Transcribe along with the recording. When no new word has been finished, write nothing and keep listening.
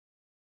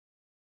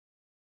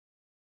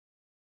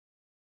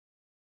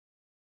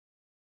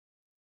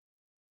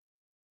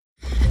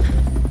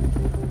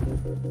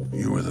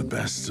You were the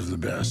best of the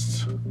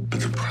best. But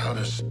the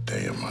proudest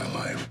day of my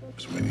life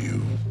was when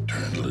you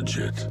turned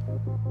legit.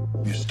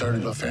 You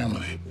started a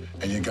family,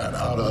 and you got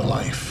out of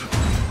life.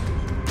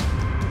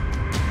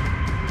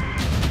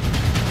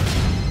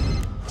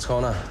 What's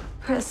going on?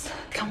 Chris,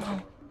 come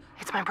home.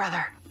 It's my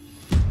brother.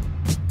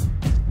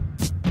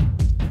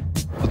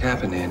 What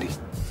happened, Andy?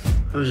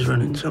 I was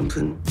running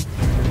something,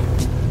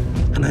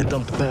 and I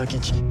dumped the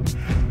package.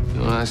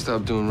 When I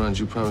stopped doing runs,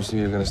 you promised me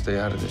you were gonna stay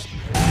out of this.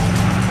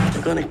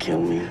 They're gonna kill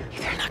me.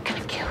 They're not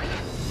gonna kill you.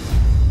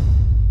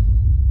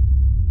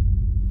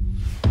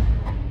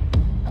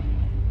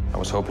 I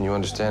was hoping you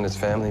understand it's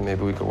family.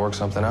 Maybe we could work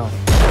something out.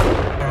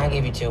 I'll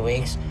give you 2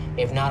 weeks.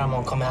 If not, I'm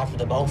gonna come after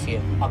the both of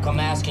you. I'll come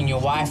asking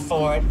your wife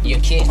for it, your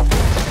kid.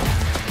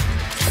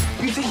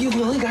 You think you're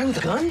the only guy with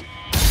a gun?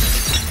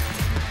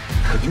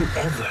 Have you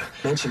ever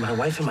mentioned my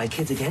wife and my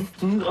kids again?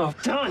 Oh,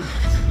 done.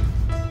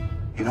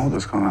 You know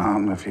what's gonna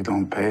happen if you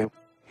don't pay.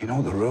 You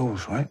know the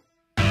rules, right?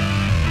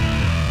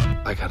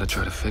 I gotta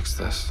try to fix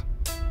this.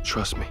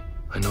 Trust me,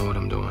 I know what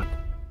I'm doing.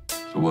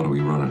 So what are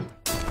we running?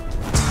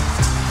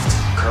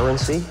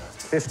 Currency?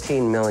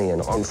 15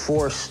 million on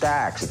 4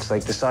 stacks. It's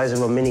like the size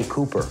of a Mini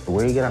Cooper.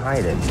 Where are you gonna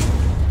hide it?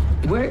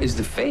 Where is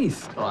the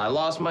faith? Oh, I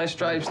lost my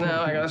stripes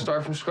now. I gotta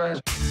start from scratch.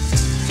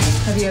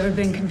 Have you ever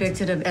been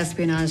convicted of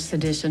espionage,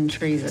 sedition,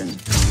 treason?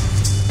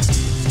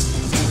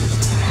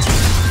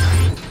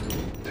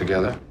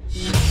 Together?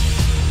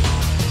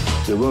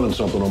 They're running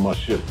something on my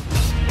ship.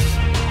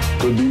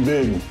 Could be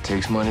big.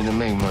 Takes money to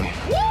make money.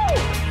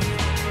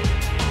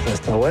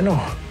 Está bueno.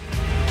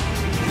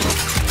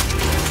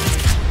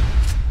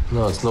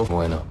 No, it's no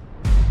bueno.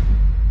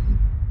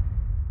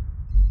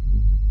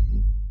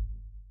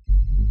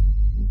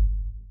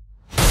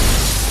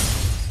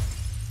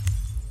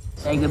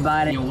 Say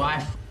goodbye to your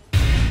wife.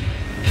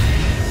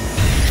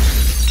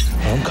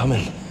 I'm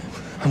coming.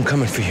 I'm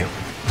coming for you.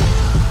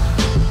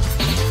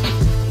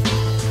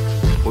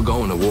 We're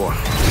going to war.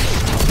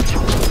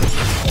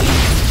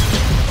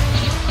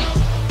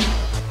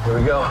 Here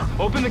we go.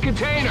 Open the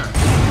container.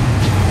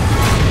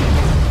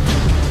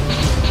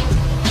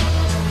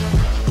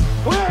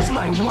 Where's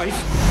my wife?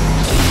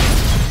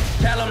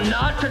 Tell him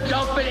not to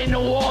dump it in the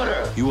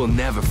water. You will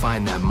never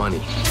find that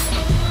money.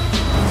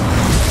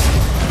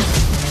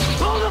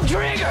 Pull the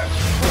trigger!